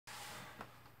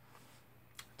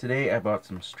Today I bought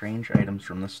some strange items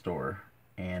from the store,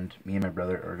 and me and my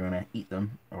brother are going to eat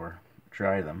them, or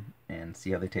try them, and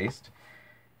see how they taste.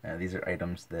 These are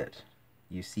items that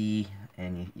you see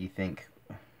and you think,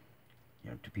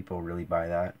 do people really buy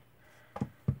that?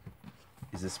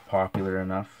 Is this popular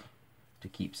enough to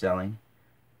keep selling?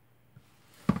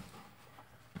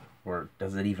 Or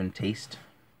does it even taste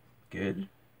good?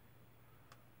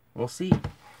 We'll see.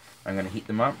 I'm going to heat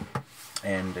them up,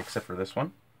 and except for this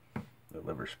one, the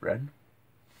liver spread,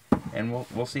 and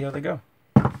we'll see how they go.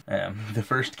 The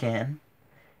first can,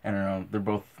 I don't know, they're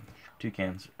both, two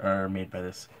cans are made by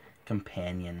this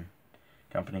companion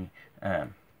company,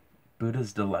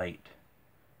 Buddha's Delight,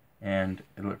 and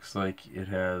it looks like it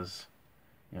has,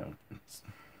 it's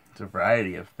a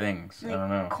variety of things. Like I don't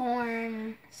know,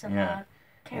 corn, some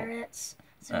carrots,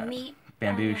 some meat,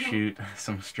 bamboo shoot,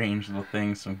 some strange little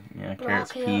things, some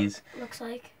carrots, peas. Looks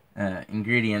like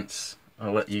ingredients.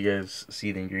 I'll let you guys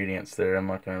see the ingredients there. I'm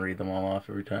not going to read them all off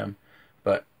every time,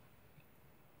 but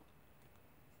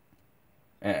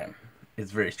it's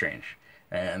very strange.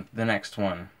 And the next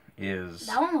one is,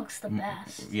 that one looks the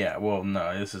best. Yeah, well,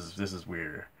 no, this is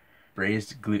weirder.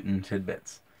 Braised gluten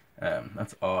tidbits.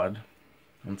 That's odd.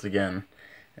 Once again,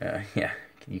 yeah,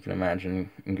 you can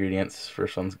imagine ingredients.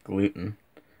 First one's gluten,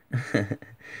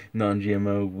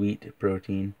 non-GMO wheat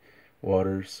protein,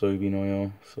 water, soybean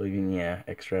oil,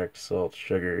 extract, salt,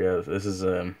 sugar. Yeah, this is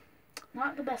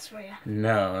not the best for you.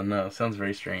 No, it sounds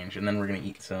very strange. And then we're gonna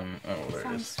eat some. Oh,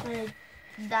 there it is. Sounds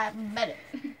that better.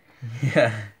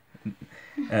 Yeah.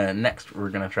 Next,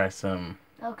 we're gonna try some.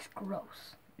 That looks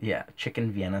gross. Yeah,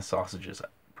 chicken Vienna sausages,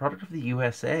 product of the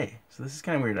USA. So this is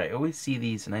kind of weird. I always see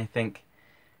these and I think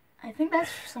that's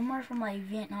somewhere from like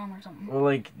Vietnam or something. Well,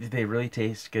 like, do they really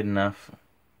taste good enough?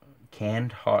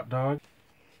 Canned hot dog.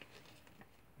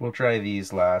 We'll try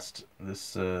these last.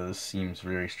 This seems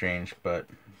very strange, but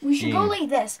we should go like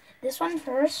this. This one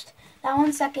first, that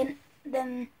one second,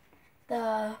 then we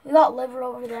got liver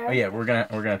over there. Oh yeah, we're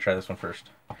gonna try this one first.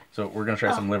 So we're gonna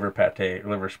try some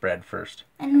liver spread first.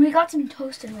 And we got some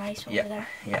toast and rice over there.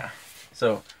 Yeah.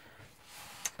 So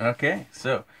okay,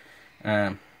 so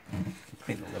clean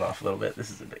the lid off a little bit.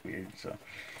 This is a bit weird. So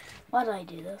why did I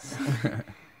do this?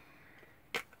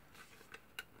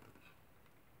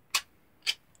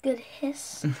 Good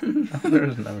hiss.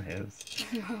 There's no hiss.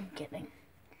 No, I'm kidding.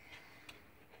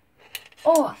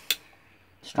 Oh,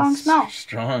 strong smell.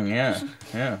 Strong, yeah.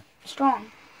 Strong.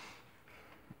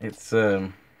 It's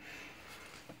It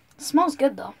smells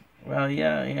good though. Well,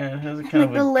 yeah, it has a kind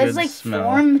of the a lid's good like smell.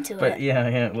 form to it. But yeah,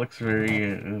 it looks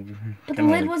very. But the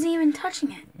lid wasn't even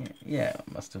touching it. Yeah,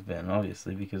 it must have been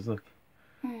obviously because look.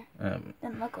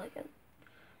 Didn't look like it.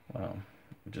 Wow,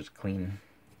 just clean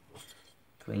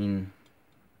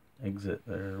exit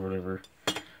there or whatever.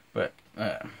 But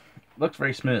looks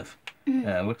very smooth.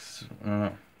 Yeah, it looks. I don't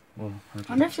know. Well, I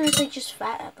wonder if there's like just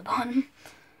fat at the bottom.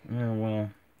 Yeah,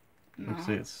 well. No, looks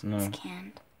like it's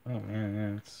canned. Oh man,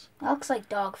 yeah, it's. That looks like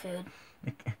dog food.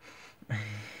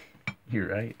 You're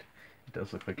right. It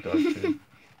does look like dog food.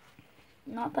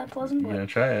 Not that pleasant. You gonna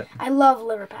try it? I love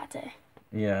liver pate.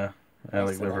 Yeah, I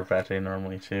like liver pate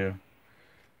normally too.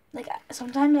 Like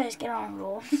sometimes I just get on a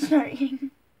roll and start eating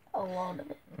a lot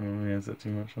of it. Oh yeah, is that too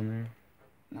much on there?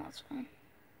 No, it's fine.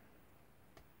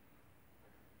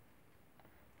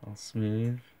 All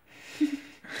smooth.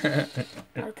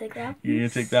 I'll take that. You gonna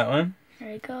take that one?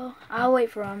 There you go. I'll wait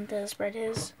for him to spread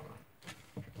his.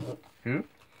 Who?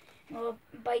 We'll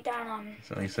bite down on.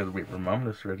 So you said wait for Mom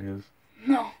to spread his.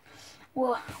 No,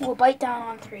 we'll bite down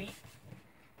on 3.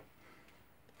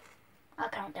 I'll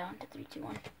count down to 3, 2,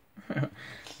 1.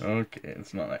 Okay,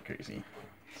 it's not that crazy.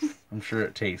 I'm sure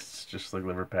it tastes just like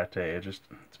liver pate. It's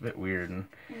a bit weird, and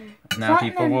now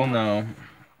people will know.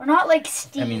 We're not like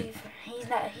Steve. I mean, he's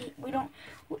not. We don't.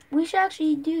 We should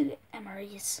actually do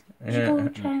MREs. We should go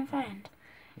try and find.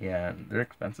 Yeah, they're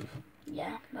expensive.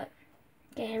 Yeah, but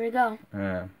okay, here we go.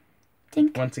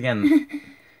 Tink. Once again,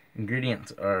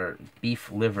 ingredients are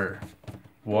beef liver,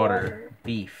 water,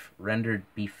 beef, rendered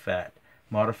beef fat,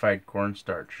 modified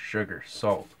cornstarch, sugar,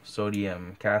 salt,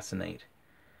 sodium caseinate,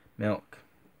 milk,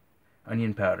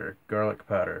 onion powder, garlic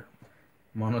powder,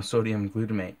 monosodium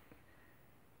glutamate.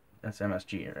 That's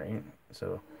MSG, right?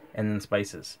 So, and then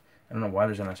spices. I don't know why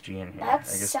there's MSG in here. That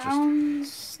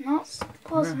sounds not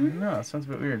pleasant. No, it sounds a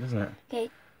bit weird, doesn't it? Okay,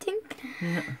 tink.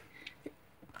 Yeah.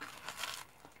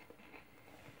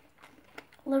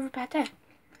 Liver pate.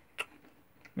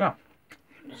 Yeah.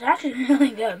 It's actually really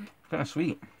good. Kind of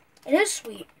sweet. It is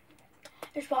sweet.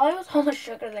 It's probably with all the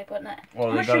sugar they put in it. Well,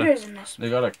 how much sugar is in this? They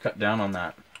gotta cut down on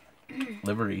that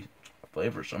livery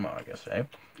flavor somehow, I guess, eh?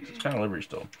 It's kind of livery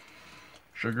still.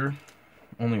 Sugar,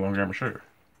 only 1 gram of sugar.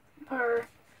 Per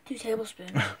 2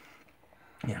 tablespoons.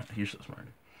 Yeah, you're so smart.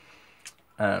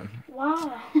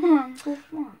 Wow, I'm so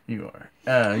smart. You are.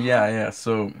 Yeah,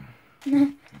 so,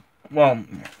 well,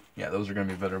 yeah, those are going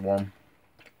to be better warm.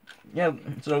 Yeah,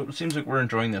 so it seems like we're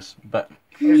enjoying this, but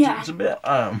it's a bit,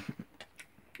 A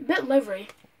bit livery.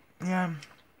 yeah,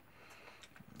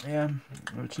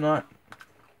 it's not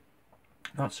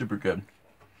super good.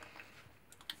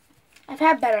 I've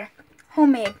had better.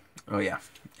 Homemade. Oh, yeah,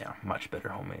 much better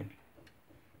homemade.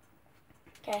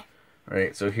 Okay. All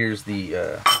right, so here's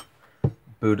the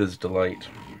Buddha's Delight.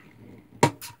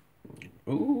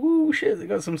 Ooh, shit, they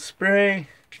got some spray.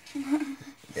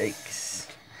 Yikes.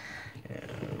 Yeah,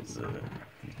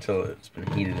 until it's been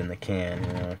heated in the can,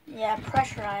 you know. Yeah,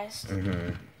 pressurized.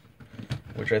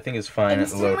 Which I think is fine at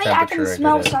the low Instantly, temperature. I can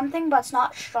smell something, but it's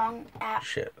not strong at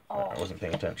Shit, all. I wasn't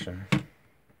paying attention.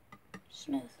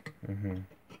 Smooth.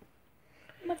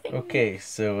 Okay,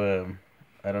 so,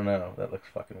 I don't know. That looks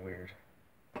fucking weird.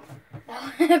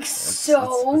 That looks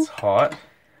so... It's hot,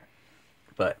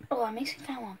 but... Oh, it makes me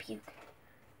kind of want to puke.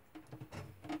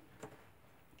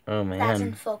 Oh, man. That's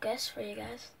in focus for you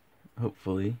guys.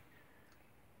 Hopefully.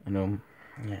 I know.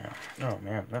 Yeah. Oh,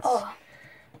 man. That's Ooh.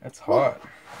 hot.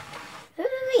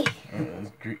 Ooh-wee.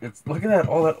 It's look at that,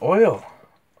 all that oil.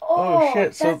 Oh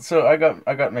shit! So I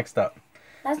got mixed up.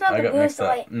 That's not the Buddha's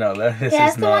Delight. No, this is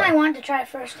that's the not. one I wanted to try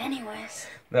first, anyways.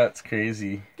 That's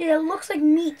crazy. Dude, it looks like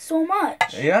meat so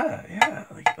much. Yeah.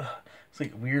 Like it's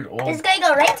like weird old. This guy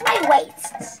go right to my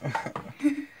waist.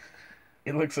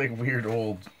 It looks like weird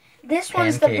old. This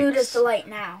one's the Buddha's Delight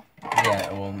now.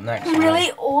 Yeah. Well, next.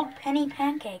 Really old penny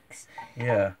pancakes.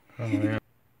 Yeah. Oh man.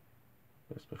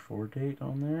 Best before date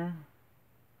on there.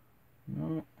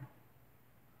 No.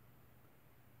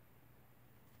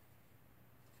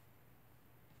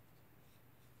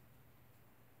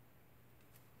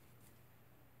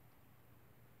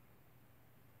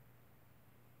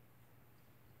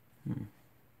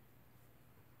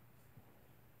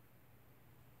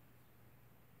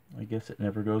 I guess it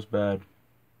never goes bad.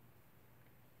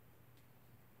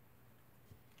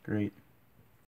 Great.